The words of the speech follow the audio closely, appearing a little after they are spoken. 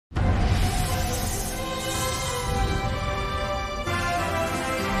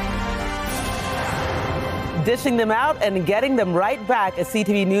Dishing them out and getting them right back. A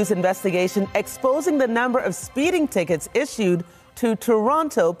CTV News investigation exposing the number of speeding tickets issued to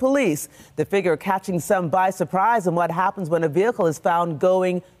Toronto police. The figure catching some by surprise and what happens when a vehicle is found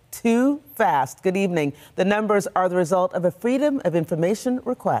going too fast. Good evening. The numbers are the result of a Freedom of Information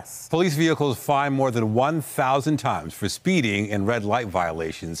request. Police vehicles fined more than 1,000 times for speeding and red light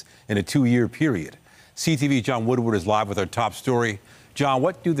violations in a 2-year period. CTV John Woodward is live with our top story. John,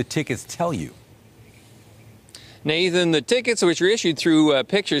 what do the tickets tell you? Nathan, the tickets, which are issued through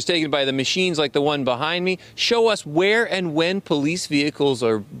pictures taken by the machines like the one behind me, show us where and when police vehicles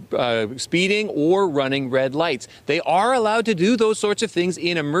are speeding or running red lights. They are allowed to do those sorts of things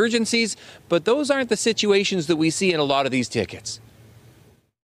in emergencies, but those aren't the situations that we see in a lot of these tickets.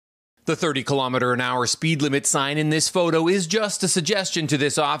 The 30-kilometer-an-hour speed limit sign in this photo is just a suggestion to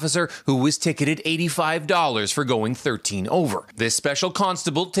this officer who was ticketed $85 for going 13 over. This special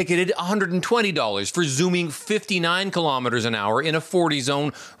constable ticketed $120 for zooming 59 kilometers an hour in a 40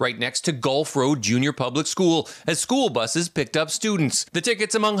 zone right next to Gulf Road Junior Public School as school buses picked up students. The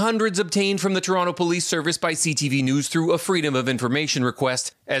tickets among hundreds obtained from the Toronto Police Service by CTV News through a Freedom of Information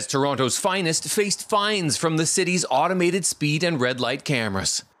request, as Toronto's finest faced fines from the city's automated speed and red light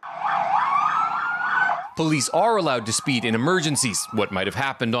cameras. Police are allowed to speed in emergencies. What might have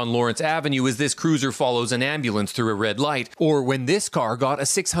happened on Lawrence Avenue as this cruiser follows an ambulance through a red light, or when this car got a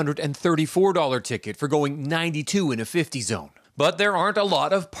 $634 ticket for going 92 in a 50 zone. But there aren't a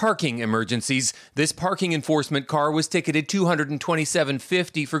lot of parking emergencies. This parking enforcement car was ticketed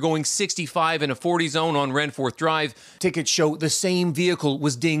 $227.50 for going 65 in a 40 zone on Renforth Drive. Tickets show the same vehicle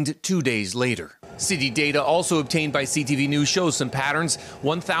was dinged 2 days later. City data also obtained by CTV News shows some patterns.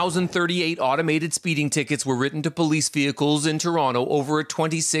 1,038 automated speeding tickets were written to police vehicles in Toronto over a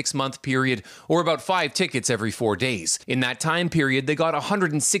 26-month period, or about 5 tickets every 4 days. In that time period, they got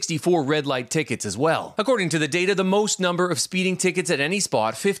 164 red light tickets as well. According to the data, the most number of speeding tickets at any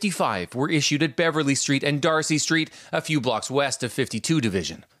spot, 55, were issued at Beverly Street and Darcy Street, a few blocks west of 52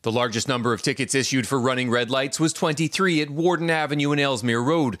 Division. The largest number of tickets issued for running red lights was 23 at Warden Avenue and Ellesmere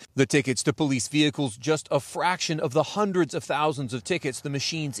Road. The tickets to police vehicles just a fraction of the hundreds of thousands of tickets the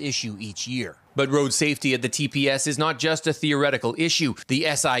machines issue each year. But road safety at the TPS is not just a theoretical issue. The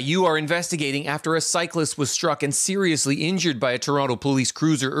SIU are investigating after a cyclist was struck and seriously injured by a Toronto police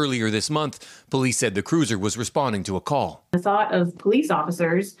cruiser earlier this month. Police said the cruiser was responding to a call. The thought of police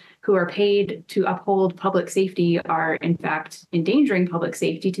officers who are paid to uphold public safety are in fact endangering public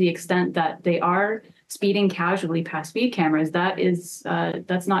safety to the extent that they are speeding casually past speed cameras.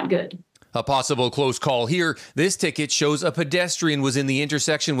 That's not good. A possible close call here. This ticket shows a pedestrian was in the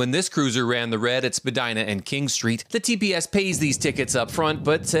intersection when this cruiser ran the red at Spadina and King Street. The TPS pays these tickets up front,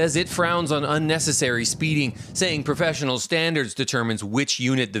 but says it frowns on unnecessary speeding, saying professional standards determines which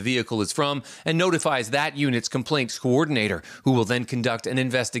unit the vehicle is from and notifies that unit's complaints coordinator, who will then conduct an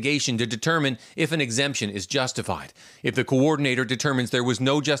investigation to determine if an exemption is justified. If the coordinator determines there was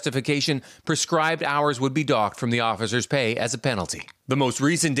no justification, prescribed hours would be docked from the officer's pay as a penalty. The most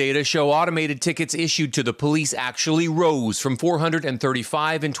recent data show automated tickets issued to the police actually rose from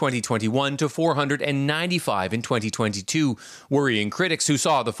 435 in 2021 to 495 in 2022, worrying critics who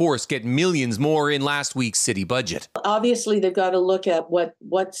saw the force get millions more in last week's city budget. Obviously, they've got to look at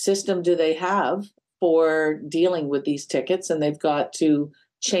what system do they have for dealing with these tickets, and they've got to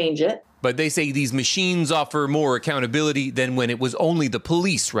change it. But they say these machines offer more accountability than when it was only the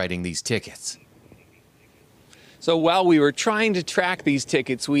police writing these tickets. So while we were trying to track these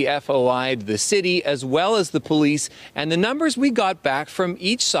tickets, we FOI'd the city as well as the police, and the numbers we got back from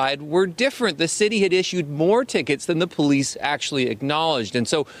each side were different. The city had issued more tickets than the police actually acknowledged. And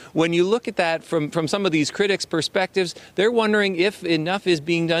so when you look at that from some of these critics' perspectives, they're wondering if enough is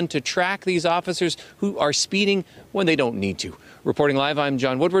being done to track these officers who are speeding when they don't need to. Reporting live, I'm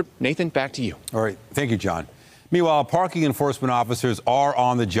John Woodward. Nathan, back to you. All right. Thank you, John. Meanwhile, parking enforcement officers are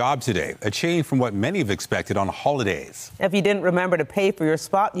on the job today, a change from what many have expected on holidays. If you didn't remember to pay for your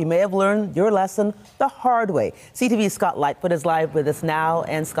spot, you may have learned your lesson the hard way. CTV's Scott Lightfoot is live with us now.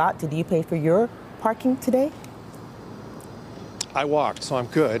 And Scott, did you pay for your parking today? I walked, so I'm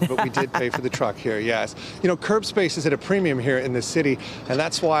good, but we did pay for the truck here, yes. You know, curb space is at a premium here in the city, and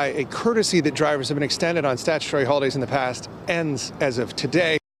that's why a courtesy that drivers have been extended on statutory holidays in the past ends as of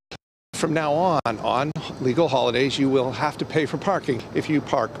today. From now on legal holidays, you will have to pay for parking if you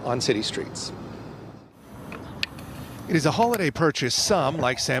park on city streets. It is a holiday purchase some,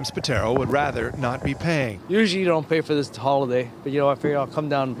 like Sam Spatero, would rather not be paying. Usually you don't pay for this holiday, but I figure I'll come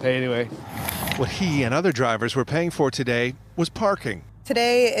down and pay anyway. What he and other drivers were paying for today was parking.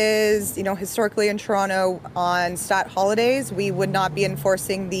 Today is, historically in Toronto on stat holidays, we would not be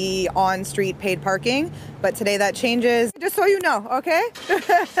enforcing the on-street paid parking, but today that changes. Just so you know, okay?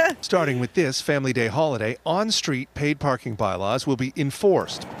 Starting with this Family Day holiday, on-street paid parking bylaws will be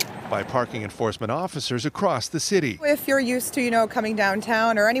enforced by parking enforcement officers across the city. If you're used to, coming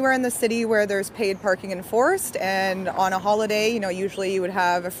downtown or anywhere in the city where there's paid parking enforced, and on a holiday, usually you would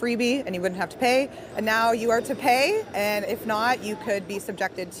have a freebie and you wouldn't have to pay, and now you are to pay, and if not, you could be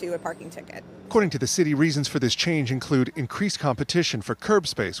subjected to a parking ticket. According to the city, reasons for this change include increased competition for curb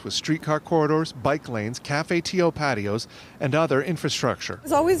space with streetcar corridors, bike lanes, cafe TO patios, and other infrastructure. It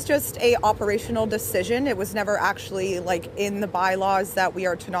was always just a operational decision. It was never actually in the bylaws that we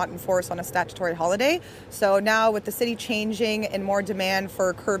are to not enforce on a statutory holiday. So now with the city changing and more demand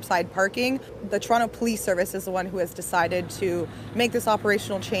for curbside parking, the Toronto Police Service is the one who has decided to make this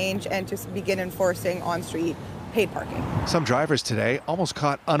operational change and to begin enforcing on-street paid parking. Some drivers today almost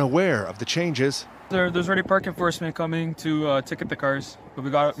caught unaware of the changes. There's already park enforcement coming to ticket the cars, but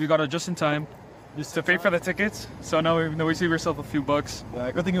we got it just in time, just to pay for the tickets. So now we save ourselves a few bucks.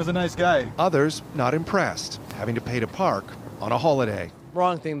 Good thing he was a nice guy. Others not impressed, having to pay to park on a holiday.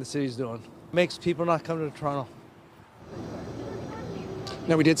 Wrong thing the city's doing. Makes people not come to Toronto.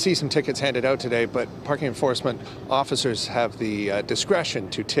 Now, we did see some tickets handed out today, but parking enforcement officers have the discretion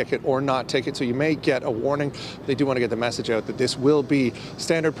to ticket or not ticket, so you may get a warning. They do want to get the message out that this will be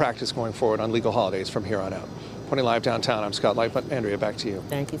standard practice going forward on legal holidays from here on out. Reporting live downtown, I'm Scott Lightfoot. Andrea, back to you.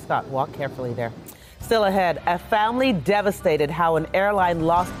 Thank you, Scott. Walk carefully there. Still ahead, a family devastated how an airline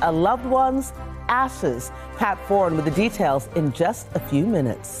lost a loved one's ashes. Pat Ford with the details in just a few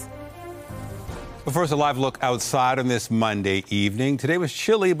minutes. But first, a live look outside on this Monday evening. Today was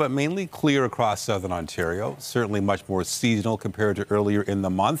chilly, but mainly clear across southern Ontario. Certainly much more seasonal compared to earlier in the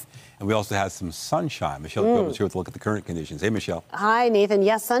month. And we also had some sunshine. Michelle Gilbert's here with a look at the current conditions. Hey, Michelle. Hi, Nathan.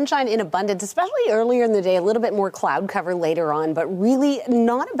 Yes, sunshine in abundance, especially earlier in the day. A little bit more cloud cover later on, but really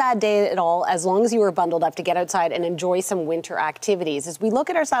not a bad day at all as long as you were bundled up to get outside and enjoy some winter activities. As we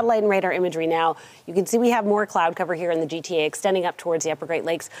look at our satellite and radar imagery now, you can see we have more cloud cover here in the GTA extending up towards the Upper Great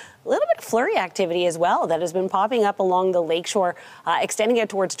Lakes. A little bit of flurry activity as well that has been popping up along the lakeshore, extending out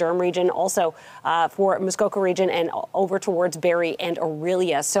towards Durham region, also for Muskoka region and over towards Barrie and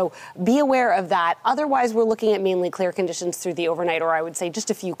Orillia. So be aware of that. Otherwise, we're looking at mainly clear conditions through the overnight, or I would say just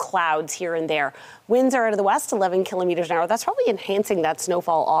a few clouds here and there. Winds are out of the west, 11 kilometers an hour. That's probably enhancing that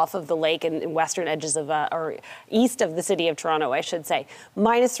snowfall off of the lake and western edges of, or east of the city of Toronto, I should say.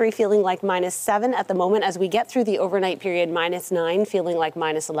 -3 feeling like -7 at the moment. As we get through the overnight period, -9 feeling like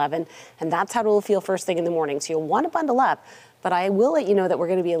 -11. And that's how it will feel first thing in the morning. So you'll want to bundle up. But I will let you know that we're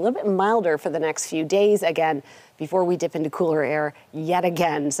going to be a little bit milder for the next few days again before we dip into cooler air yet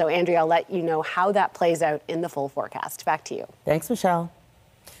again. So, Andrea, I'll let you know how that plays out in the full forecast. Back to you. Thanks, Michelle.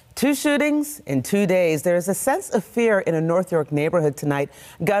 2 shootings in 2 days. There is a sense of fear in a North York neighborhood tonight.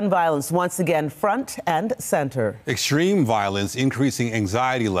 Gun violence once again front and center. Extreme violence increasing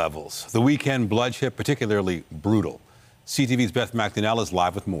anxiety levels. The weekend bloodshed particularly brutal. CTV's Beth McDonnell is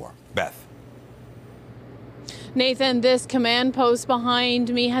live with more. Beth. Nathan, this command post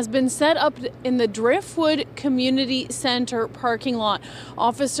behind me has been set up in the Driftwood Community Center parking lot.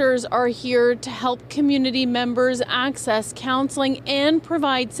 Officers are here to help community members access counseling and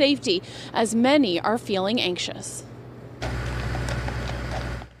provide safety, as many are feeling anxious.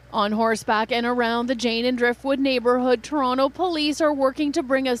 On horseback and around the Jane and Driftwood neighborhood, Toronto police are working to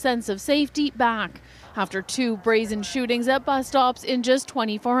bring a sense of safety back after 2 brazen shootings at bus stops in just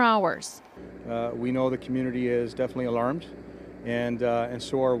 24 hours. We know the community is definitely alarmed, and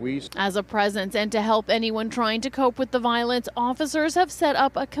so are we. As a presence and to help anyone trying to cope with the violence, officers have set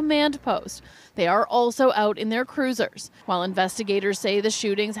up a command post. They are also out in their cruisers. While investigators say the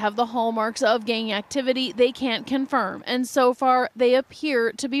shootings have the hallmarks of gang activity, they can't confirm, and so far they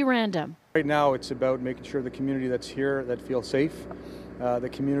appear to be random. Right now it's about making sure the community that's here that feels safe, the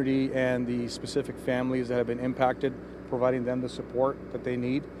community and the specific families that have been impacted, providing them the support that they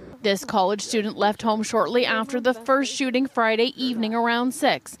need. This college student left home shortly after the first shooting Friday evening around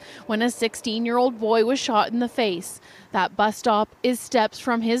 6, when a 16-year-old boy was shot in the face. That bus stop is steps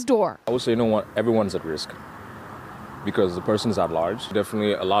from his door. I would say, everyone's at risk because the person is at large.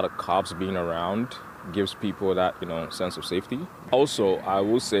 Definitely a lot of cops being around gives people that, sense of safety. Also, I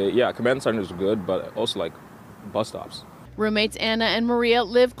will say, command center is good, but also like bus stops. Roommates Anna and Maria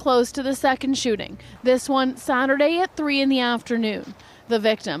live close to the second shooting. This one Saturday at 3 in the afternoon. The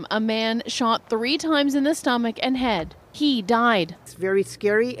victim, a man shot 3 times in the stomach and head. He died. It's very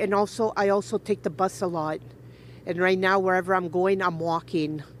scary, and I also take the bus a lot. And right now, wherever I'm going, I'm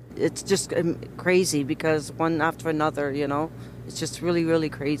walking. It's just crazy because one after another, It's just really, really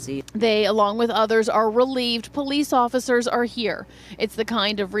crazy. They, along with others, are relieved police officers are here. It's the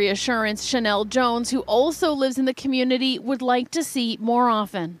kind of reassurance Chanel Jones, who also lives in the community, would like to see more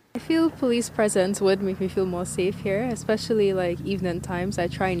often. I feel police presence would make me feel more safe here, especially like evening times. I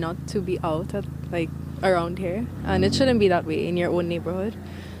try not to be out around here, and it shouldn't be that way in your own neighborhood.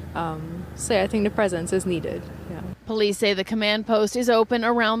 So I think the presence is needed. Yeah. Police say the command post is open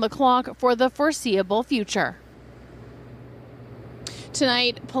around the clock for the foreseeable future.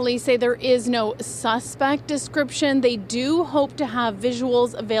 Tonight, police say there is no suspect description. They do hope to have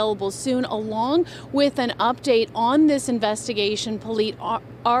visuals available soon, along with an update on this investigation. Police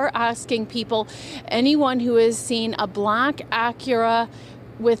are asking people, anyone who has seen a black Acura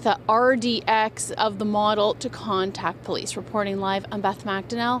with the RDX of the model, to contact police. Reporting live, I'm Beth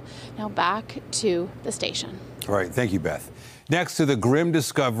McDonnell. Now back to the station. All right, thank you, Beth. Next to the grim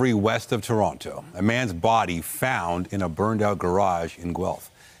discovery west of Toronto, a man's body found in a burned-out garage in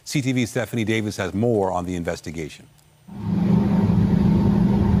Guelph. CTV's Stephanie Davis has more on the investigation.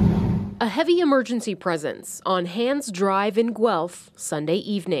 A heavy emergency presence on Hands Drive in Guelph Sunday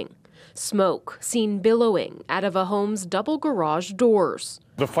evening. Smoke seen billowing out of a home's double garage doors.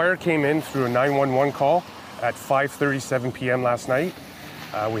 The fire came in through a 911 call at 5:37 p.m. last night.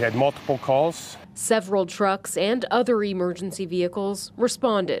 We had multiple calls. Several trucks and other emergency vehicles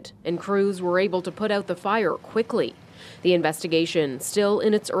responded, and crews were able to put out the fire quickly. The investigation still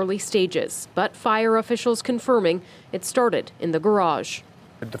in its early stages, but fire officials confirming it started in the garage.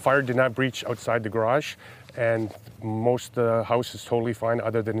 The fire did not breach outside the garage, and most of the house is totally fine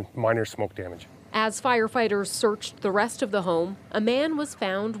other than minor smoke damage. As firefighters searched the rest of the home, a man was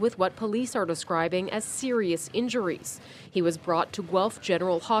found with what police are describing as serious injuries. He was brought to Guelph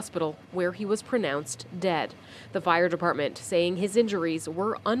General Hospital, where he was pronounced dead. The fire department saying his injuries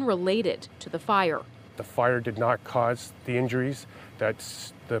were unrelated to the fire. The fire did not cause the injuries that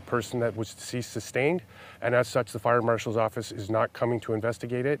the person that was deceased sustained, and as such, the fire marshal's office is not coming to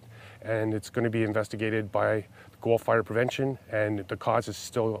investigate it, and it's going to be investigated by Guelph Fire Prevention, and the cause is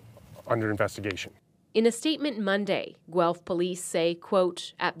still under investigation. In a statement Monday, Guelph police say,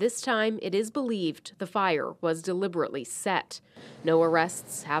 quote, "At this time, it is believed the fire was deliberately set. No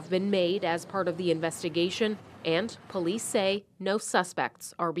arrests have been made as part of the investigation, and police say no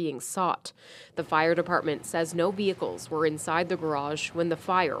suspects are being sought. The fire department says no vehicles were inside the garage when the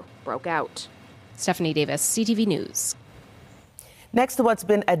fire broke out." Stephanie Davis, CTV News. Next to what's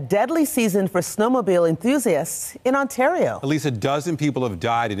been a deadly season for snowmobile enthusiasts in Ontario. At least a dozen people have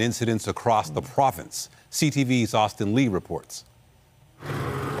died in incidents across the province. CTV's Austin Lee reports.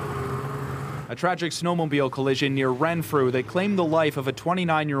 A tragic snowmobile collision near Renfrew that claimed the life of a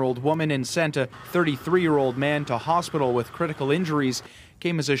 29-year-old woman and sent a 33-year-old man to hospital with critical injuries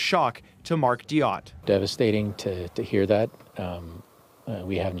came as a shock to Mark Diot. Devastating to hear that.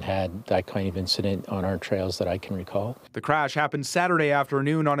 We haven't had that kind of incident on our trails that I can recall. The crash happened Saturday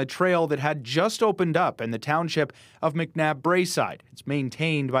afternoon on a trail that had just opened up in the township of McNabb-Braeside. It's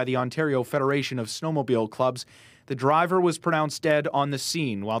maintained by the Ontario Federation of Snowmobile Clubs. The driver was pronounced dead on the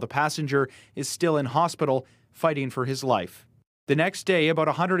scene, while the passenger is still in hospital fighting for his life. The next day, about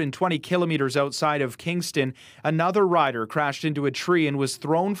 120 kilometers outside of Kingston, another rider crashed into a tree and was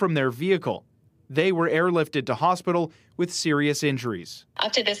thrown from their vehicle. They were airlifted to hospital with serious injuries.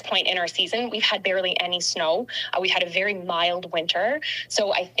 Up to this point in our season, we've had barely any snow. We've had a very mild winter.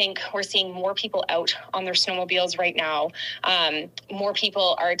 So I think we're seeing more people out on their snowmobiles right now. More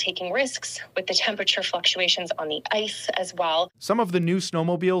people are taking risks with the temperature fluctuations on the ice as well. Some of the new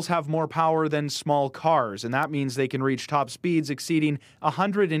snowmobiles have more power than small cars, and that means they can reach top speeds exceeding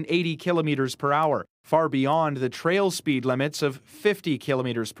 180 kilometers per hour, far beyond the trail speed limits of 50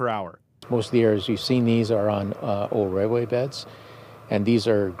 kilometers per hour. Most of the areas you've seen these are on old railway beds, and these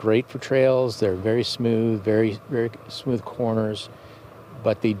are great for trails. They're very smooth, very smooth corners,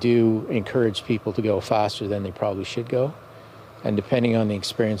 but they do encourage people to go faster than they probably should go. And depending on the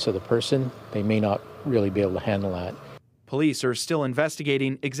experience of the person, they may not really be able to handle that. Police are still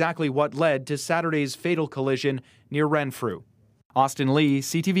investigating exactly what led to Saturday's fatal collision near Renfrew. Austin Lee,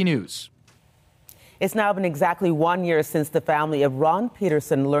 CTV News. It's now been exactly 1 year since the family of Ron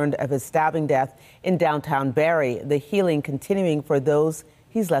Peterson learned of his stabbing death in downtown Barrie. The healing continuing for those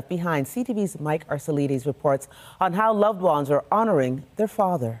he's left behind. CTV's Mike Arcelides reports on how loved ones are honoring their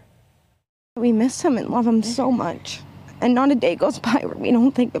father. We miss him and love him so much. And not a day goes by where we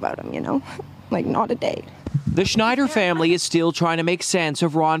don't think about him, you know? Like, not a day. The Schneider family is still trying to make sense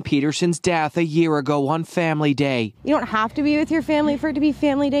of Ron Peterson's death a year ago on Family Day. You don't have to be with your family for it to be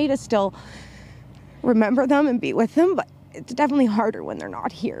Family Day to still remember them and be with them, but it's definitely harder when they're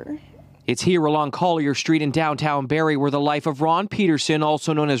not here. It's here along Collier Street in downtown Barrie where the life of Ron Peterson,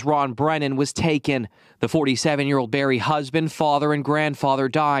 also known as Ron Brennan, was taken. The 47-year-old Barrie husband, father, and grandfather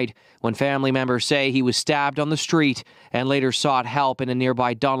died when family members say he was stabbed on the street and later sought help in a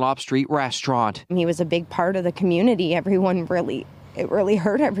nearby Dunlop Street restaurant. He was a big part of the community. It really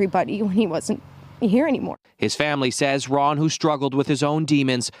hurt everybody when he wasn't here anymore. His family says Ron, who struggled with his own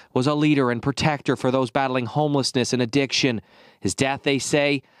demons, was a leader and protector for those battling homelessness and addiction. His death, they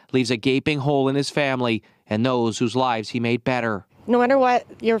say, leaves a gaping hole in his family and those whose lives he made better. No matter what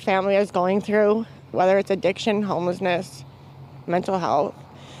your family is going through, whether it's addiction, homelessness, mental health,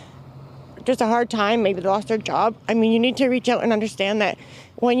 just a hard time, maybe they lost their job. I mean, you need to reach out and understand that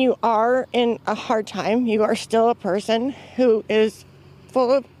when you are in a hard time, you are still a person who is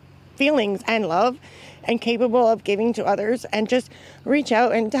full of feelings and love and capable of giving to others, and just reach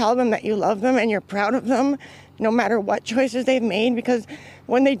out and tell them that you love them and you're proud of them no matter what choices they've made, because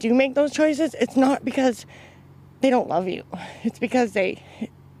when they do make those choices, it's not because they don't love you. It's because they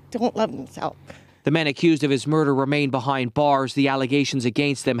don't love themselves. The men accused of his murder remain behind bars. The allegations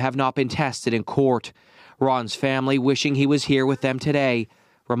against them have not been tested in court. Ron's family wishing he was here with them today,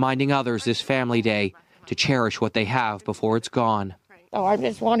 reminding others this Family Day to cherish what they have before it's gone. Oh, I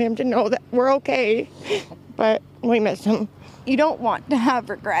just want him to know that we're okay, but we miss him. You don't want to have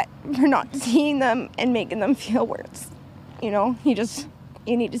regret for not seeing them and making them feel worse. You know, you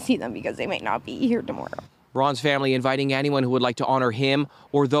need to see them because they might not be here tomorrow. Ron's family inviting anyone who would like to honor him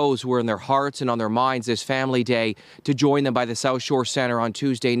or those who are in their hearts and on their minds this Family Day to join them by the South Shore Centre on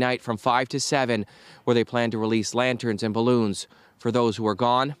Tuesday night from 5 to 7, where they plan to release lanterns and balloons for those who are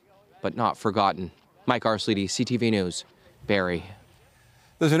gone but not forgotten. Mike Arsledy, CTV News, Barrie.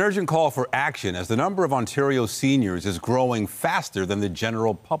 There's an urgent call for action as the number of Ontario seniors is growing faster than the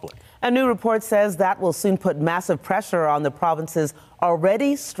general public. A new report says that will soon put massive pressure on the province's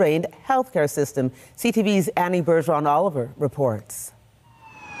already strained healthcare system. CTV's Annie Bergeron-Oliver reports.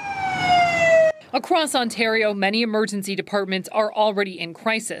 Across Ontario, many emergency departments are already in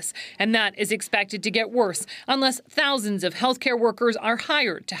crisis, and that is expected to get worse unless thousands of healthcare workers are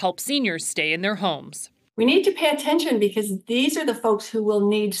hired to help seniors stay in their homes. We need to pay attention because these are the folks who will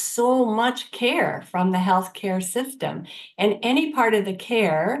need so much care from the healthcare system. And any part of the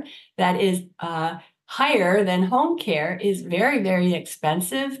care that is higher than home care is very, very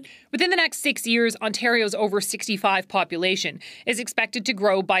expensive. Within the next 6 years, Ontario's over 65 population is expected to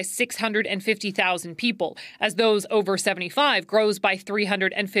grow by 650,000 people, as those over 75 grows by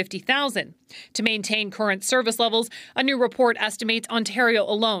 350,000. To maintain current service levels, a new report estimates Ontario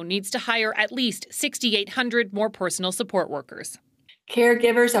alone needs to hire at least 6,800 more personal support workers.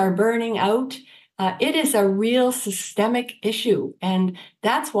 Caregivers are burning out. It is a real systemic issue, and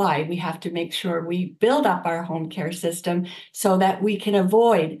that's why we have to make sure we build up our home care system so that we can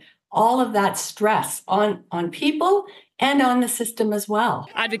avoid all of that stress on people and on the system as well.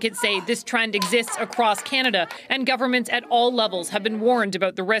 Advocates say this trend exists across Canada, and governments at all levels have been warned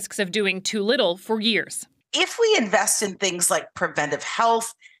about the risks of doing too little for years. If we invest in things like preventive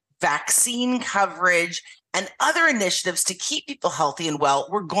health, vaccine coverage, and other initiatives to keep people healthy and well,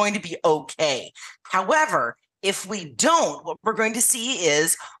 we're going to be okay. However, if we don't, what we're going to see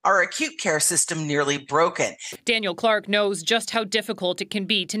is our acute care system nearly broken. Daniel Clark knows just how difficult it can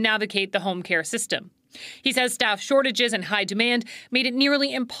be to navigate the home care system. He says staff shortages and high demand made it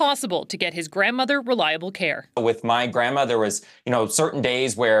nearly impossible to get his grandmother reliable care. With my grandma, there was, certain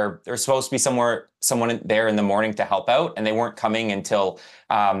days where there was supposed to be someone there in the morning to help out, and they weren't coming until,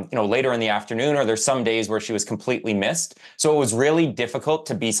 later in the afternoon, or there's some days where she was completely missed. So it was really difficult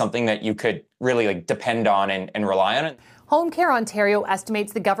to be something that you could really depend on and rely on. Home Care Ontario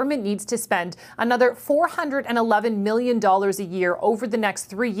estimates the government needs to spend another $411 million a year over the next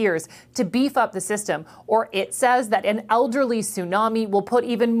 3 years to beef up the system, or it says that an elderly tsunami will put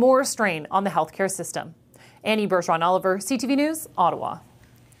even more strain on the healthcare system. Annie Bergeron-Oliver, CTV News, Ottawa.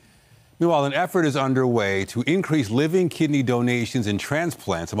 Meanwhile, an effort is underway to increase living kidney donations and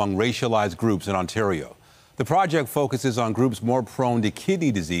transplants among racialized groups in Ontario. The project focuses on groups more prone to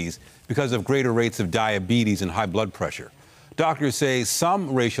kidney disease because of greater rates of diabetes and high blood pressure. Doctors say some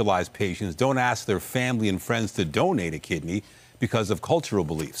racialized patients don't ask their family and friends to donate a kidney because of cultural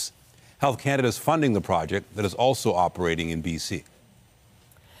beliefs. Health Canada is funding the project that is also operating in BC.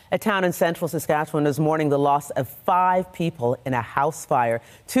 A town in central Saskatchewan is mourning the loss of 5 people in a house fire.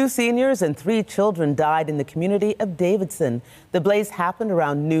 2 seniors and 3 children died in the community of Davidson. The blaze happened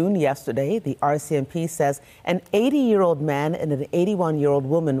around noon yesterday. The RCMP says an 80-year-old man and an 81-year-old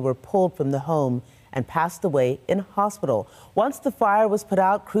woman were pulled from the home and passed away in hospital. Once the fire was put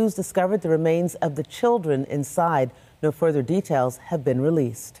out, crews discovered the remains of the children inside. No further details have been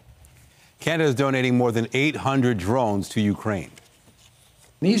released. Canada is donating more than 800 drones to Ukraine.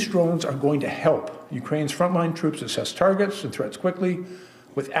 These drones are going to help Ukraine's frontline troops assess targets and threats quickly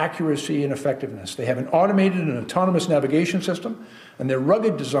with accuracy and effectiveness. They have an automated and autonomous navigation system, and their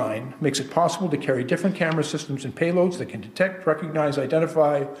rugged design makes it possible to carry different camera systems and payloads that can detect, recognize,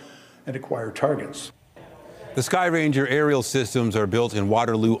 identify, and acquire targets. The Sky Ranger aerial systems are built in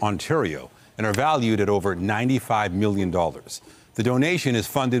Waterloo, Ontario, and are valued at over $95 million. The donation is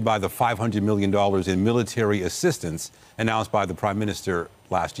funded by the $500 million in military assistance announced by the Prime Minister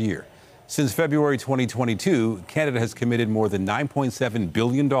last year. Since February 2022, Canada has committed more than $9.7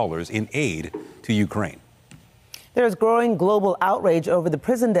 billion in aid to Ukraine. There is growing global outrage over the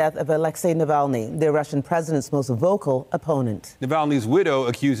prison death of Alexei Navalny, the Russian president's most vocal opponent. Navalny's widow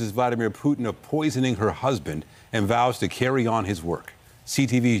accuses Vladimir Putin of poisoning her husband and vows to carry on his work.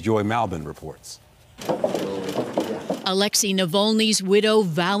 CTV's Joy Malbin reports. Alexei Navalny's widow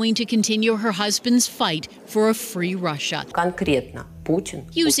vowing to continue her husband's fight for a free Russia.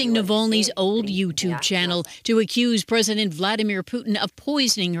 Using Navalny's old YouTube channel to accuse President Vladimir Putin of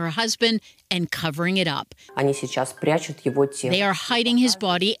poisoning her husband and covering it up. They are hiding his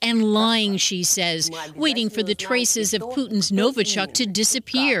body and lying, she says, waiting for the traces of Putin's Novichok to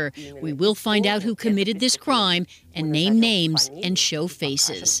disappear. We will find out who committed this crime and name names and show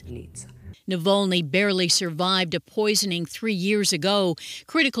faces. Navalny barely survived a poisoning 3 years ago.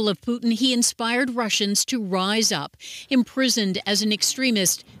 Critical of Putin, he inspired Russians to rise up. Imprisoned as an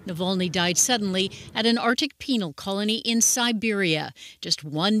extremist, Navalny died suddenly at an Arctic penal colony in Siberia, just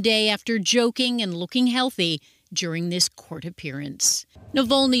 1 day after joking and looking healthy during this court appearance.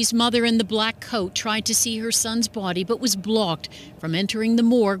 Navalny's mother in the black coat tried to see her son's body but was blocked from entering the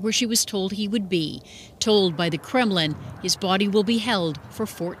morgue where she was told he would be. Told by the Kremlin his body will be held for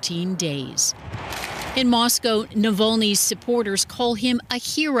 14 days. In Moscow, Navalny's supporters call him a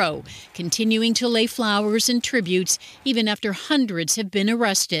hero, continuing to lay flowers and tributes even after hundreds have been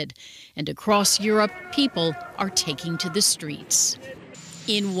arrested. And across Europe, people are taking to the streets.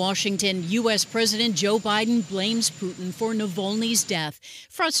 In Washington, U.S. President Joe Biden blames Putin for Navalny's death,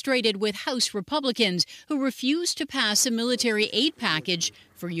 frustrated with House Republicans who refused to pass a military aid package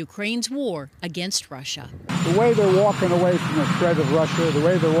for Ukraine's war against Russia. The way they're walking away from the threat of Russia, the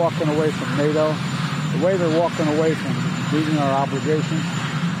way they're walking away from NATO, the way they're walking away from meeting our obligations,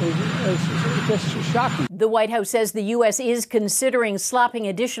 is just shocking. The White House says the U.S. is considering slapping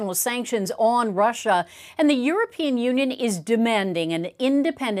additional sanctions on Russia, and the European Union is demanding an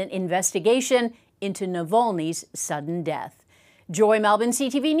independent investigation into Navalny's sudden death. Joy Malbin,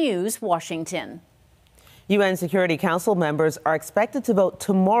 CTV News, Washington. UN Security Council members are expected to vote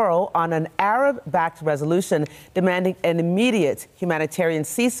tomorrow on an Arab-backed resolution demanding an immediate humanitarian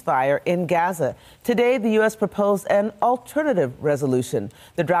ceasefire in Gaza. Today, the U.S. proposed an alternative resolution.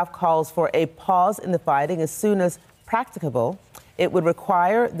 The draft calls for a pause in the fighting as soon as practicable. It would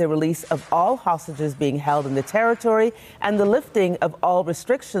require the release of all hostages being held in the territory and the lifting of all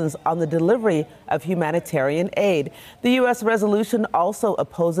restrictions on the delivery of humanitarian aid. The U.S. resolution also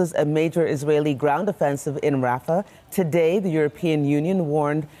opposes a major Israeli ground offensive in Rafah. Today, the European Union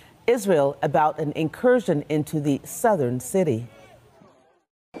warned Israel about an incursion into the southern city.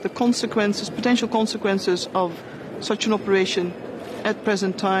 The consequences, potential consequences of such an operation at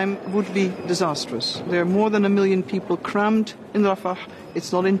present time would be disastrous. There are more than 1 million people crammed in Rafah.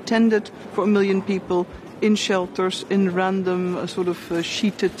 It's not intended for 1 million people in shelters, in random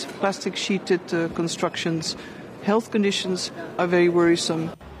plastic sheeted constructions. Health conditions are very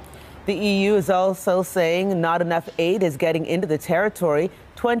worrisome. The EU is also saying not enough aid is getting into the territory.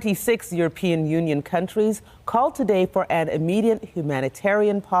 26 European Union countries called today for an immediate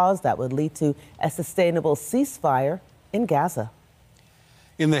humanitarian pause that would lead to a sustainable ceasefire in Gaza.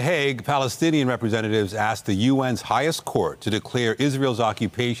 In The Hague, Palestinian representatives asked the UN's highest court to declare Israel's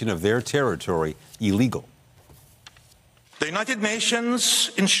occupation of their territory illegal. The United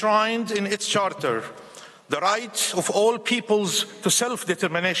Nations enshrined in its charter the right of all peoples to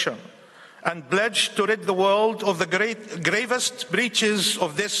self-determination and pledged to rid the world of the gravest breaches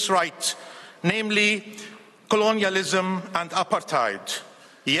of this right, namely colonialism and apartheid.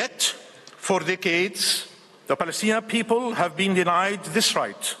 Yet, for decades, the Palestinian people have been denied this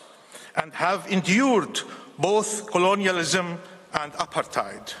right and have endured both colonialism and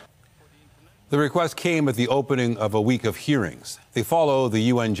apartheid. The request came at the opening of a week of hearings. They follow the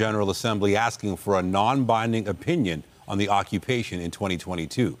UN General Assembly asking for a non-binding opinion on the occupation in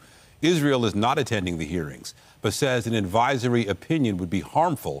 2022. Israel is not attending the hearings, but says an advisory opinion would be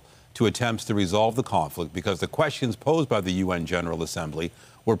harmful to attempts to resolve the conflict because the questions posed by the UN General Assembly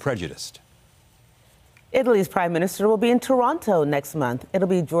were prejudiced. Italy's Prime Minister will be in Toronto next month. It'll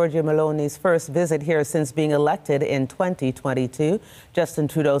be Giorgia Meloni's first visit here since being elected in 2022. Justin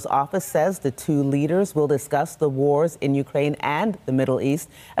Trudeau's office says the two leaders will discuss the wars in Ukraine and the Middle East,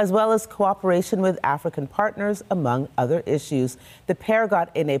 as well as cooperation with African partners, among other issues. The pair got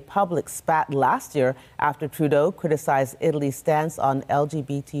in a public spat last year after Trudeau criticized Italy's stance on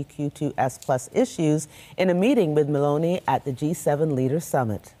LGBTQ2S+ issues in a meeting with Meloni at the G7 Leaders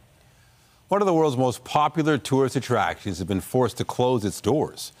Summit. One of the world's most popular tourist attractions has been forced to close its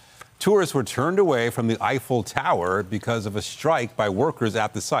doors. Tourists were turned away from the Eiffel Tower because of a strike by workers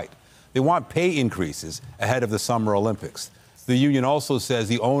at the site. They want pay increases ahead of the Summer Olympics. The union also says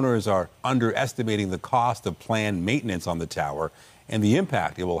the owners are underestimating the cost of planned maintenance on the tower and the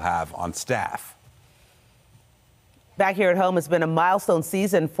impact it will have on staff. Back here at home, it's been a milestone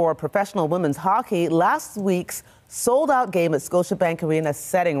season for professional women's hockey. Last week's sold-out game at Scotiabank Arena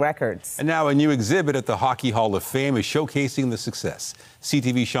setting records. And now a new exhibit at the Hockey Hall of Fame is showcasing the success.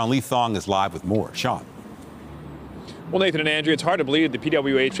 CTV's Sean Lee Thong is live with more. Sean. Well, Nathan and Andrea, it's hard to believe the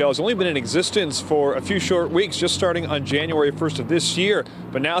PWHL has only been in existence for a few short weeks, just starting on January 1st of this year.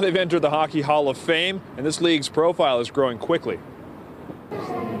 But now they've entered the Hockey Hall of Fame, and this league's profile is growing quickly.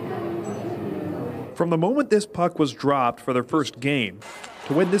 From the moment this puck was dropped for their first game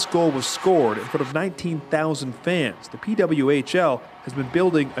to when this goal was scored in front of 19,000 fans, the PWHL has been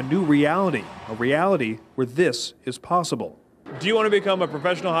building a new reality, a reality where this is possible. Do you want to become a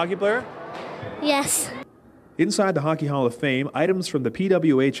professional hockey player? Yes. Inside the Hockey Hall of Fame, items from the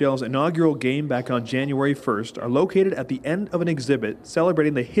PWHL's inaugural game back on January 1st are located at the end of an exhibit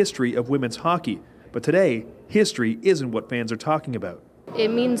celebrating the history of women's hockey. But today, history isn't what fans are talking about. It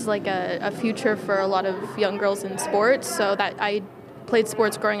means like a future for a lot of young girls in sports, so that I played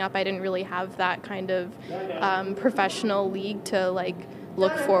sports growing up. I didn't really have that kind of professional league to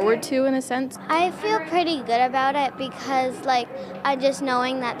look forward to, in a sense. I feel pretty good about it because I just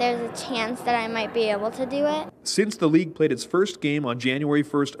knowing that there's a chance that I might be able to do it. Since the league played its first game on January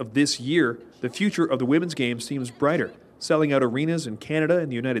 1st of this year, the future of the women's game seems brighter, selling out arenas in Canada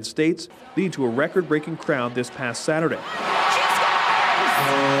and the United States, leading to a record-breaking crowd this past Saturday.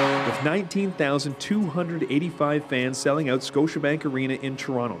 With 19,285 fans selling out Scotiabank Arena in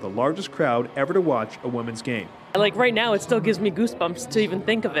Toronto, the largest crowd ever to watch a women's game. Right now, it still gives me goosebumps to even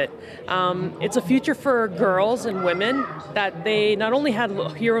think of it. It's a future for girls and women that they not only had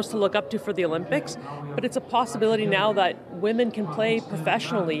heroes to look up to for the Olympics, but it's a possibility now that women can play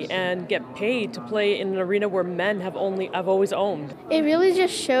professionally and get paid to play in an arena where men have always owned. It really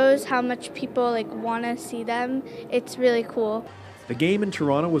just shows how much people want to see them. It's really cool. The game in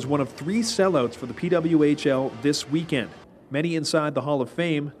Toronto was one of 3 sellouts for the PWHL this weekend. Many inside the Hall of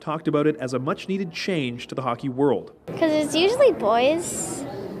Fame talked about it as a much-needed change to the hockey world. Because it's usually boys,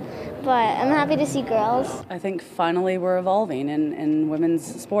 but I'm happy to see girls. I think finally we're evolving in women's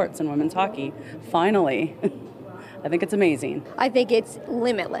sports and women's hockey. Finally. I think it's amazing. I think it's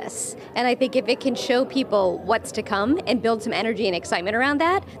limitless. And I think if it can show people what's to come and build some energy and excitement around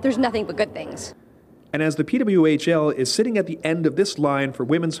that, there's nothing but good things. And as the PWHL is sitting at the end of this line for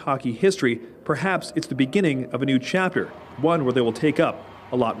women's hockey history, perhaps it's the beginning of a new chapter, one where they will take up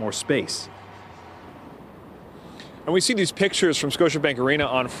a lot more space. And we see these pictures from Scotiabank Arena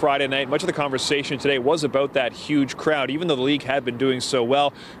on Friday night. Much of the conversation today was about that huge crowd. Even though the league had been doing so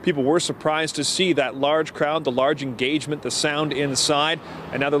well, people were surprised to see that large crowd, the large engagement, the sound inside.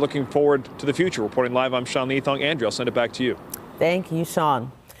 And now they're looking forward to the future. Reporting live, I'm Sean Lee Thong. Andrea, I'll send it back to you. Thank you,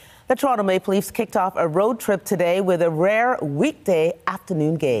 Sean. The Toronto Maple Leafs kicked off a road trip today with a rare weekday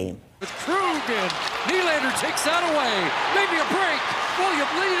afternoon game. With Krug and Nylander takes that away. Maybe a break. William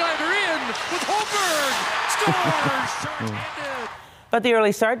Nylander in with Holmberg. Scores. But the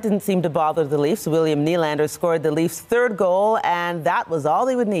early start didn't seem to bother the Leafs. William Nylander scored the Leafs' 3rd goal, and that was all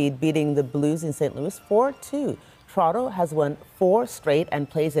they would need, beating the Blues in St. Louis 4-2. Toronto has won 4 straight and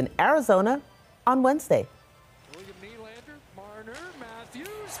plays in Arizona on Wednesday.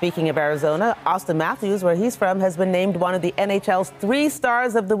 Speaking of Arizona, Austin Matthews, where he's from, has been named one of the NHL's 3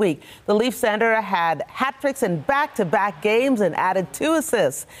 stars of the week. The Leaf center had hat tricks in back-to-back games and added 2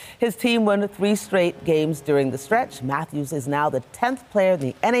 assists. His team won 3 straight games during the stretch. Matthews is now the 10th player in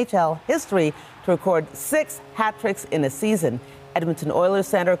the NHL history to record 6 hat tricks in a season. Edmonton Oilers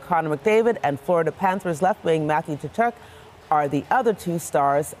center Connor McDavid and Florida Panthers left wing Matthew Tkachuk are the other 2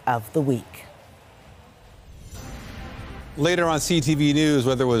 stars of the week. Later on CTV News,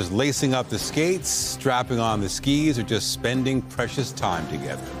 whether it was lacing up the skates, strapping on the skis, or just spending precious time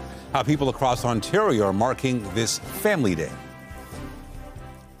together. How people across Ontario are marking this Family Day.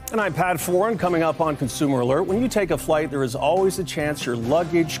 And I'm Pat Foran. Coming up on Consumer Alert, when you take a flight, there is always a chance your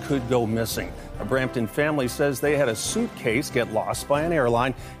luggage could go missing. A Brampton family says they had a suitcase get lost by an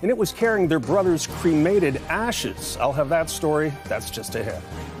airline, and it was carrying their brother's cremated ashes. I'll have that story. That's just ahead.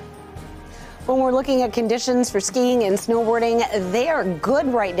 When we're looking at conditions for skiing and snowboarding, they are good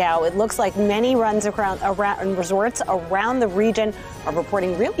right now. It looks like many runs around resorts around the region are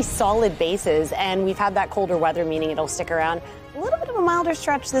reporting really solid bases, and we've had that colder weather, meaning it'll stick around. A little bit of a milder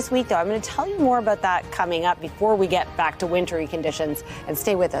stretch this week, though. I'm going to tell you more about that coming up before we get back to wintry conditions. And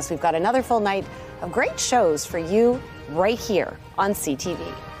stay with us. We've got another full night of great shows for you right here on CTV.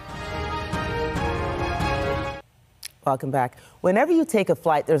 Welcome back. Whenever you take a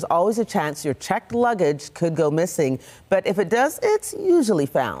flight, there's always a chance your checked luggage could go missing. But if it does, it's usually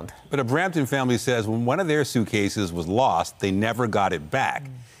found. But a Brampton family says when one of their suitcases was lost, they never got it back.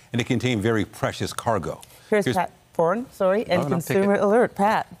 And it contained very precious cargo. Here's Pat Foran, and Consumer Alert.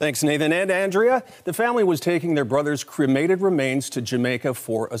 Pat. Thanks, Nathan and Andrea. The family was taking their brother's cremated remains to Jamaica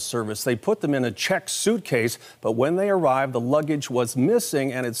for a service. They put them in a checked suitcase, but when they arrived, the luggage was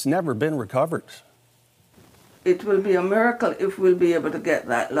missing and it's never been recovered. It will be a miracle if we'll be able to get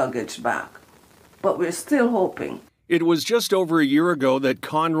that luggage back, but we're still hoping. It was just over a year ago that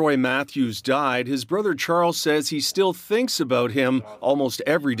Conroy Matthews died. His brother Charles says he still thinks about him almost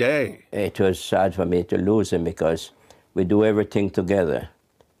every day. It was sad for me to lose him because we do everything together,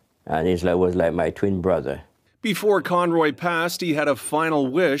 and he was like my twin brother. Before Conroy passed, he had a final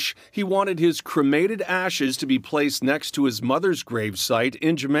wish. He wanted his cremated ashes to be placed next to his mother's gravesite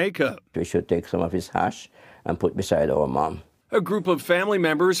in Jamaica. We should take some of his ash and put beside our mom. A group of family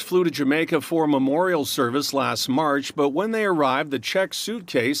members flew to Jamaica for a memorial service last March, but when they arrived, the checked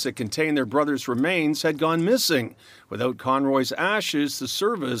suitcase that contained their brother's remains had gone missing. Without Conroy's ashes, the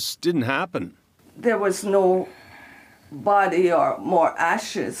service didn't happen. There was no body or more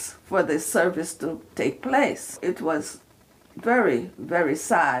ashes for the service to take place. It was very, very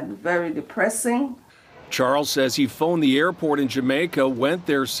sad, very depressing. Charles says he phoned the airport in Jamaica, went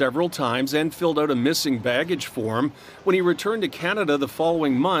there several times, and filled out a missing baggage form. When he returned to Canada the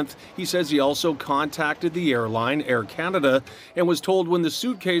following month, he says he also contacted the airline, Air Canada, and was told when the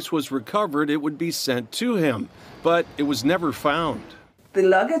suitcase was recovered, it would be sent to him. But it was never found. The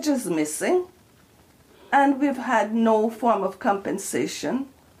luggage is missing, and we've had no form of compensation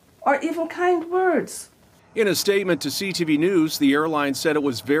or even kind words. In a statement to CTV News, the airline said it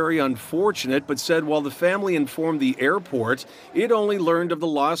was very unfortunate, but said while the family informed the airport, it only learned of the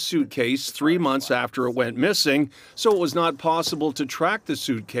lost suitcase 3 months after it went missing, so it was not possible to track the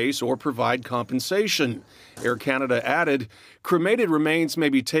suitcase or provide compensation. Air Canada added, cremated remains may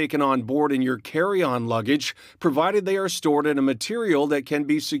be taken on board in your carry-on luggage, provided they are stored in a material that can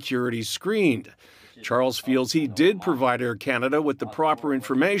be security screened. Charles feels he did provide Air Canada with the proper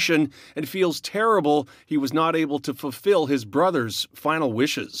information and feels terrible he was not able to fulfill his brother's final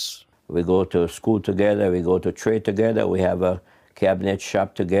wishes. We go to school together, we go to trade together, we have a cabinet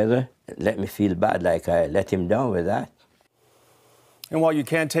shop together. It let me feel bad, like I let him down with that. And while you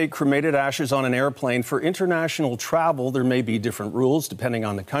can't take cremated ashes on an airplane, for international travel, there may be different rules depending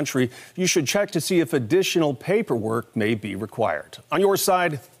on the country. You should check to see if additional paperwork may be required. On your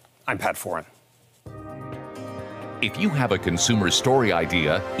side, I'm Pat Foran. If you have a consumer story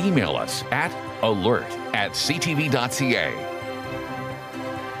idea, email us at alert@ctv.ca.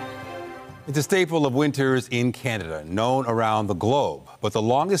 It's a staple of winters in Canada, known around the globe. But the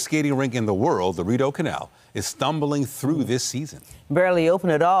longest skating rink in the world, the Rideau Canal, is stumbling through this season. Barely open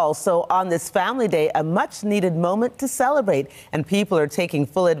at all. So on this family day, a much needed moment to celebrate. And people are taking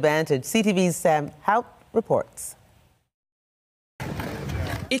full advantage. CTV's Sam Hout reports.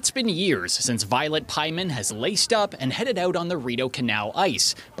 It's been years since Violet Pyman has laced up and headed out on the Rideau Canal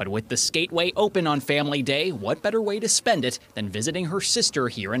ice. But with the skateway open on Family Day, what better way to spend it than visiting her sister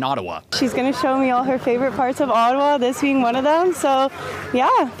here in Ottawa? She's going to show me all her favorite parts of Ottawa, this being one of them. So,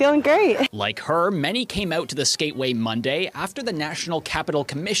 yeah, feeling great. Like her, many came out to the skateway Monday after the National Capital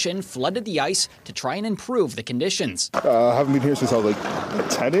Commission flooded the ice to try and improve the conditions. I haven't been here since I was like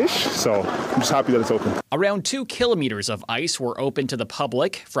 10-ish, so I'm just happy that it's open. Around 2 kilometers of ice were open to the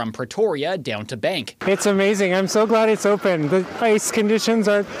public, from Pretoria down to Bank. It's amazing. I'm so glad it's open. The ice conditions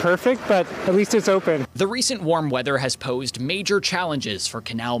aren't perfect, but at least it's open. The recent warm weather has posed major challenges for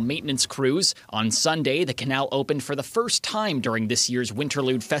canal maintenance crews. On Sunday, the canal opened for the first time during this year's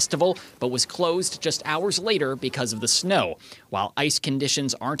Winterlude Festival, but was closed just hours later because of the snow. While ice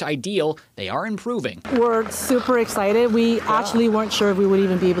conditions aren't ideal, they are improving. We're super excited. We actually weren't sure if we would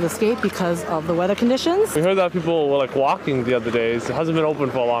even be able to skate because of the weather conditions. We heard that people were walking the other days. It hasn't been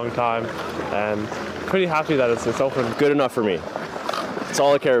open for a long time, and pretty happy that it's open. Good enough for me. That's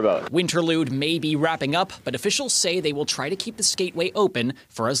all I care about. Winterlude may be wrapping up, but officials say they will try to keep the skateway open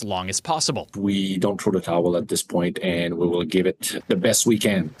for as long as possible. We don't throw the towel at this point, and we will give it the best we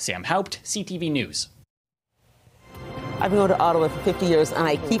can. Sam Haupt, CTV News. I've been going to Ottawa for 50 years, and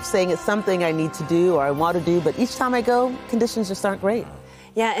I keep saying it's something I need to do or I want to do, but each time I go, conditions just aren't great.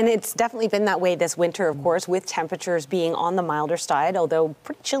 Yeah, and it's definitely been that way this winter, of course, with temperatures being on the milder side, although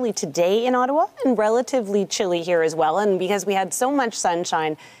pretty chilly today in Ottawa and relatively chilly here as well. And because we had so much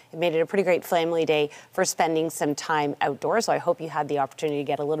sunshine, it made it a pretty great family day for spending some time outdoors. So I hope you had the opportunity to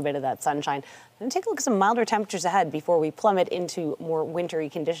get a little bit of that sunshine. And take a look at some milder temperatures ahead before we plummet into more wintry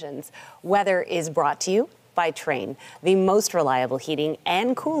conditions. Weather is brought to you by Train, the most reliable heating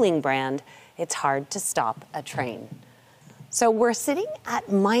and cooling brand. It's hard to stop a train. So we're sitting at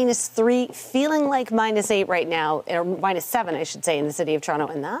 -3, feeling like -8 right now, or -7, I should say, in the city of Toronto.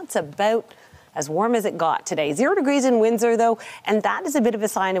 And that's about as warm as it got today. 0 degrees in Windsor, though, and that is a bit of a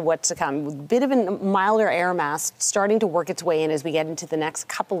sign of what's to come. A bit of a milder air mass starting to work its way in as we get into the next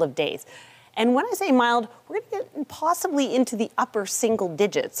couple of days. And when I say mild, we're going to get possibly into the upper single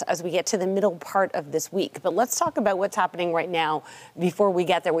digits as we get to the middle part of this week. But let's talk about what's happening right now before we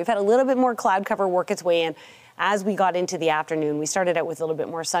get there. We've had a little bit more cloud cover work its way in. As we got into the afternoon, we started out with a little bit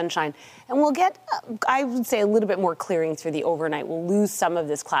more sunshine. And we'll get, I would say, a little bit more clearing through the overnight. We'll lose some of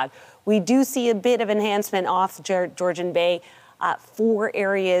this cloud. We do see a bit of enhancement off Georgian Bay. 4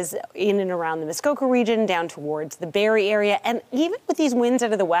 areas in and around the Muskoka region, down towards the Barrie area. And even with these winds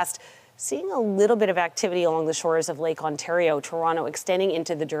out of the west, seeing a little bit of activity along the shores of Lake Ontario, Toronto, extending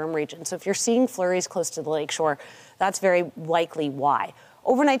into the Durham region. So if you're seeing flurries close to the lakeshore, that's very likely why.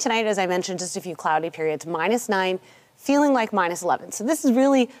 Overnight tonight, as I mentioned, just a few cloudy periods, -9, feeling like -11. So this is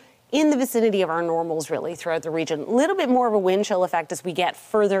really in the vicinity of our normals, really, throughout the region. A little bit more of a wind chill effect as we get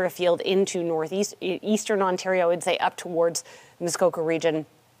further afield into eastern Ontario, I'd say up towards the Muskoka region,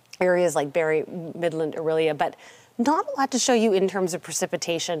 areas like Barrie, Midland, Orillia, but not a lot to show you in terms of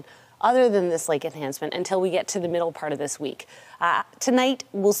precipitation other than this lake enhancement until we get to the middle part of this week. Tonight,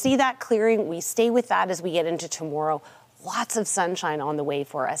 we'll see that clearing. We stay with that as we get into tomorrow. Lots of sunshine on the way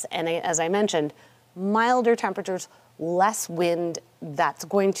for us. And as I mentioned, milder temperatures, less wind. That's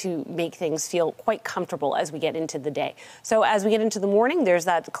going to make things feel quite comfortable as we get into the day. So as we get into the morning, there's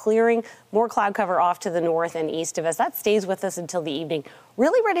that clearing, more cloud cover off to the north and east of us. That stays with us until the evening,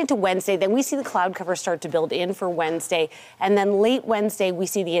 really right into Wednesday. Then we see the cloud cover start to build in for Wednesday. And then late Wednesday, we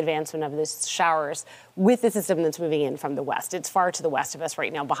see the advancement of the showers with the system that's moving in from the west. It's far to the west of us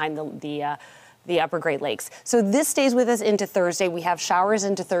right now, behind the upper Great Lakes. So this stays with us into Thursday. We have showers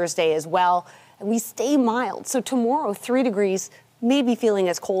into Thursday as well. And we stay mild. So tomorrow, 3 degrees, maybe feeling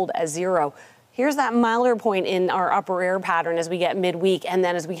as cold as 0. Here's that milder point in our upper air pattern as we get midweek. And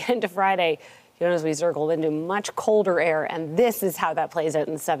then as we get into Friday, you know, as we circle into much colder air. And this is how that plays out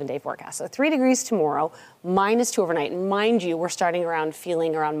in the 7-day forecast. So 3 degrees tomorrow, -2 overnight. And mind you, we're starting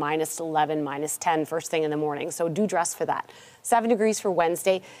feeling around -11, -10 first thing in the morning. So do dress for that. 7 degrees for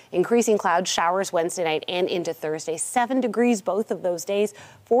Wednesday, increasing clouds, showers Wednesday night and into Thursday. 7 degrees both of those days.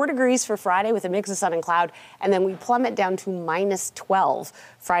 4 degrees for Friday with a mix of sun and cloud. And then we plummet down to -12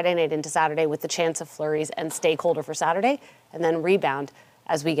 Friday night into Saturday with the chance of flurries and stay colder for Saturday. And then rebound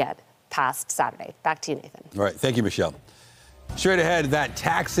as we get past Saturday. Back to you, Nathan. All right. Thank you, Michelle. Straight ahead, that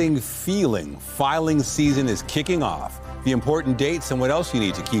taxing feeling. Filing season is kicking off. The important dates and what else you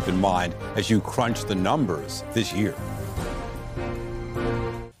need to keep in mind as you crunch the numbers this year.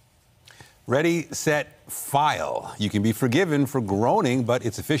 Ready, set, file. You can be forgiven for groaning, but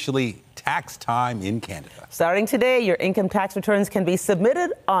it's officially tax time in Canada. Starting today, your income tax returns can be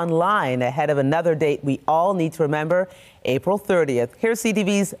submitted online ahead of another date we all need to remember, April 30th. Here's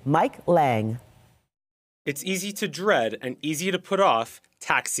CTV's Mike Lang. It's easy to dread and easy to put off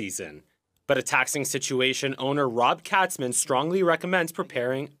tax season. But a taxing situation owner Rob Katzman strongly recommends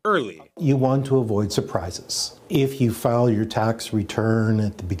preparing early. You want to avoid surprises. If you file your tax return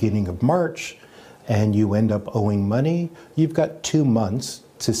at the beginning of March and you end up owing money, you've got 2 months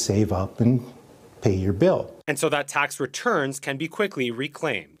to save up and pay your bill. And so that tax returns can be quickly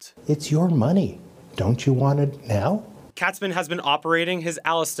reclaimed. It's your money. Don't you want it now? Katzman has been operating his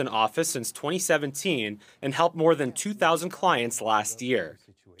Alliston office since 2017 and helped more than 2,000 clients last year.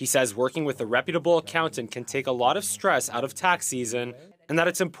 He says working with a reputable accountant can take a lot of stress out of tax season and that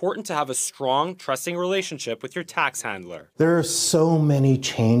it's important to have a strong, trusting relationship with your tax handler. There are so many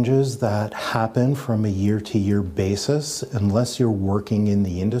changes that happen from a year-to-year basis. Unless you're working in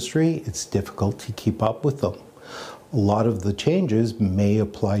the industry, it's difficult to keep up with them. A lot of the changes may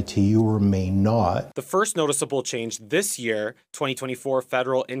apply to you or may not. The first noticeable change this year, 2024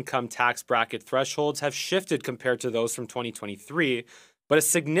 federal income tax bracket thresholds have shifted compared to those from 2023. But a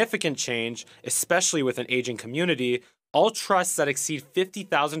significant change, especially with an aging community, all trusts that exceed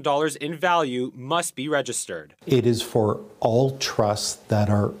 $50,000 in value must be registered. It is for all trusts that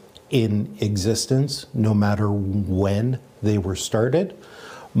are in existence, no matter when they were started.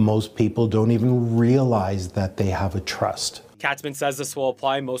 Most people don't even realize that they have a trust. Katzman says this will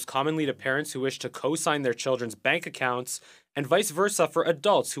apply most commonly to parents who wish to co-sign their children's bank accounts and vice versa for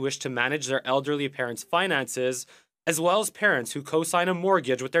adults who wish to manage their elderly parents' finances, as well as parents who co-sign a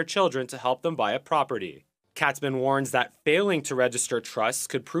mortgage with their children to help them buy a property. Katzman warns that failing to register trusts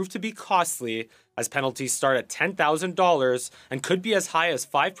could prove to be costly, as penalties start at $10,000 and could be as high as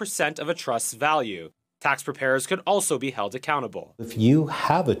 5% of a trust's value. Tax preparers could also be held accountable. If you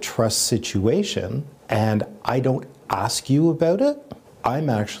have a trust situation and I don't ask you about it,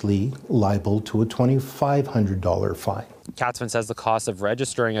 I'm actually liable to a $2,500 fine. Katzman says the cost of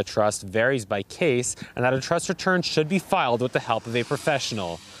registering a trust varies by case and that a trust return should be filed with the help of a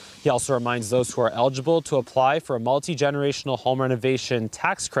professional. He also reminds those who are eligible to apply for a multi-generational home renovation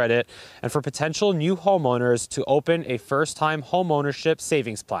tax credit and for potential new homeowners to open a first-time homeownership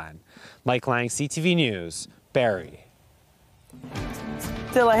savings plan. Mike Lang, CTV News, Barrie.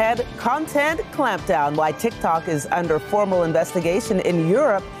 Still ahead, content clampdown, why TikTok is under formal investigation in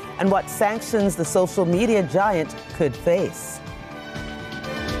Europe and what sanctions the social media giant could face.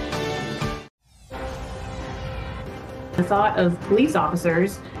 The thought of police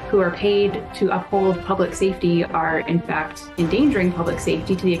officers who are paid to uphold public safety are in fact endangering public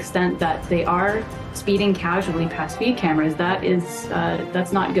safety to the extent that they are speeding casually past speed cameras.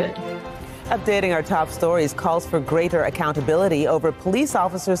 That's not good. Updating our top stories, calls for greater accountability over police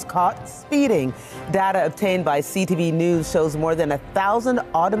officers caught speeding. Data obtained by CTV News shows more than 1,000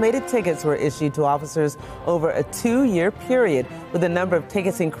 automated tickets were issued to officers over a 2-year period, with the number of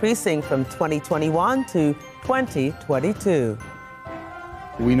tickets increasing from 2021 to 2022.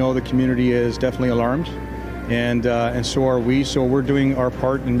 We know the community is definitely alarmed, and so are we. So we're doing our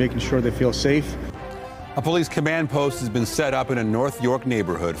part in making sure they feel safe. A police command post has been set up in a North York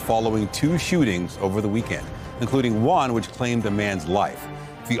neighborhood following 2 shootings over the weekend, including one which claimed a man's life.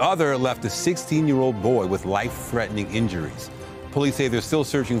 The other left a 16-year-old boy with life-threatening injuries. Police say they're still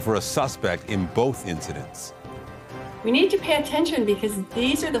searching for a suspect in both incidents. We need to pay attention because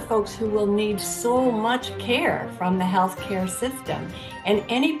these are the folks who will need so much care from the healthcare system. And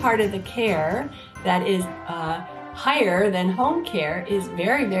any part of the care that is higher than home care is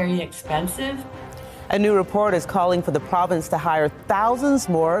very, very expensive. A new report is calling for the province to hire thousands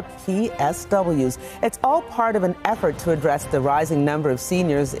more PSWs. It's all part of an effort to address the rising number of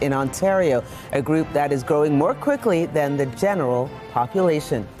seniors in Ontario, a group that is growing more quickly than the general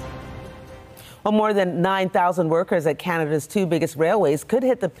population. Well, more than 9,000 workers at Canada's 2 biggest railways could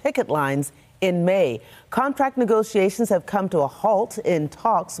hit the picket lines in May. Contract negotiations have come to a halt in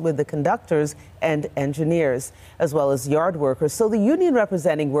talks with the conductors and engineers, as well as yard workers. So the union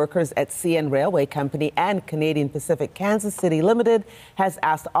representing workers at CN Railway Company and Canadian Pacific Kansas City Limited has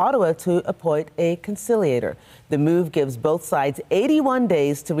asked Ottawa to appoint a conciliator. The move gives both sides 81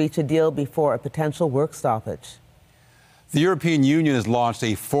 days to reach a deal before a potential work stoppage. The European Union has launched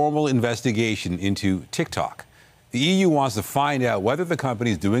a formal investigation into TikTok. The EU wants to find out whether the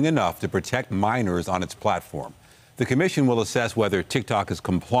company is doing enough to protect minors on its platform. The Commission will assess whether TikTok is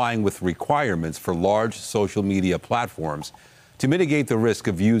complying with requirements for large social media platforms to mitigate the risk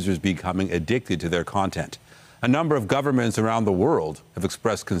of users becoming addicted to their content. A number of governments around the world have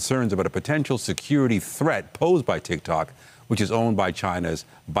expressed concerns about a potential security threat posed by TikTok, which is owned by China's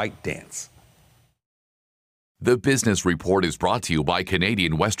ByteDance. The Business Report is brought to you by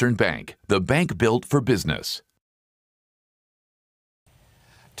Canadian Western Bank, the bank built for business.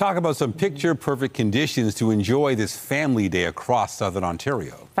 Talk about some picture-perfect conditions to enjoy this family day across Southern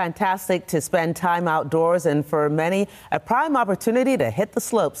Ontario. Fantastic to spend time outdoors and for many, a prime opportunity to hit the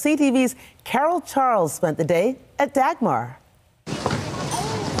slopes. CTV's Carol Charles spent the day at Dagmar.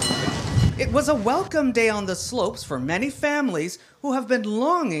 It was a welcome day on the slopes for many families who have been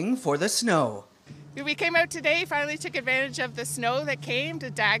longing for the snow. We came out today, finally took advantage of the snow that came to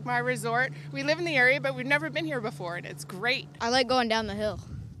Dagmar Resort. We live in the area, but we've never been here before, and it's great. I like going down the hill.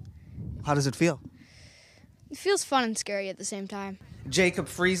 How does it feel? It feels fun and scary at the same time. Jacob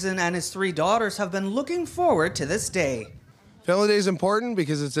Friesen and his 3 daughters have been looking forward to this day. Family Day is important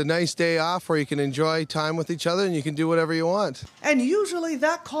because it's a nice day off where you can enjoy time with each other and you can do whatever you want. And usually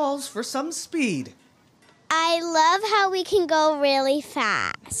that calls for some speed. I love how we can go really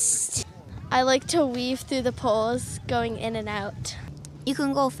fast. I like to weave through the poles, going in and out. You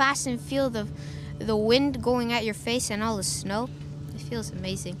can go fast and feel the wind going at your face and all the snow. It feels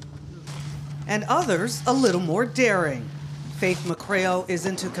amazing. And others a little more daring. Faith McCrail is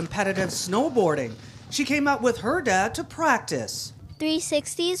into competitive snowboarding. She came out with her dad to practice.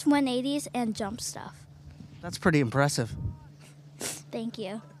 360s, 180s, and jump stuff. That's pretty impressive. Thank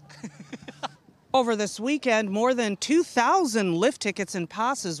you. Over this weekend, more than 2,000 lift tickets and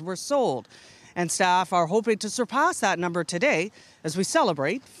passes were sold. And staff are hoping to surpass that number today as we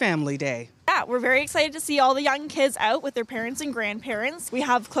celebrate Family Day. Yeah, we're very excited to see all the young kids out with their parents and grandparents. We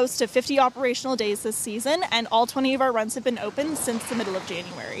have close to 50 operational days this season, and all 20 of our runs have been open since the middle of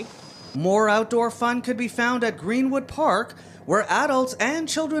January. More outdoor fun could be found at Greenwood Park, where adults and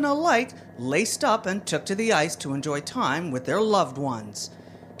children alike laced up and took to the ice to enjoy time with their loved ones.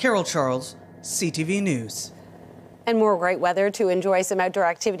 Carol Charles, CTV News. And more great weather to enjoy some outdoor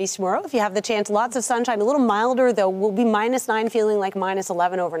activities tomorrow. If you have the chance, lots of sunshine. A little milder, though. We'll be -9, feeling like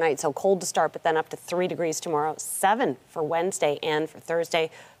 -11 overnight. So cold to start, but then up to 3 degrees tomorrow. 7 for Wednesday and for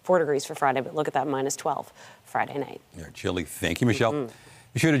Thursday. 4 degrees for Friday. But look at that, -12 Friday night. Yeah, chilly. Thank you, Michelle.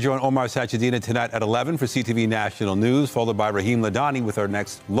 Be sure to join Omar Sachedina tonight at 11 for CTV National News, followed by Raheem Ladani with our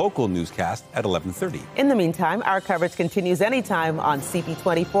next local newscast at 11:30. In the meantime, our coverage continues anytime on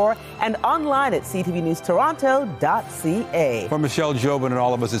CP24 and online at ctvnewstoronto.ca. For Michelle Jobin and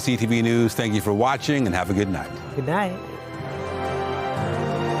all of us at CTV News, thank you for watching and have a good night. Good night.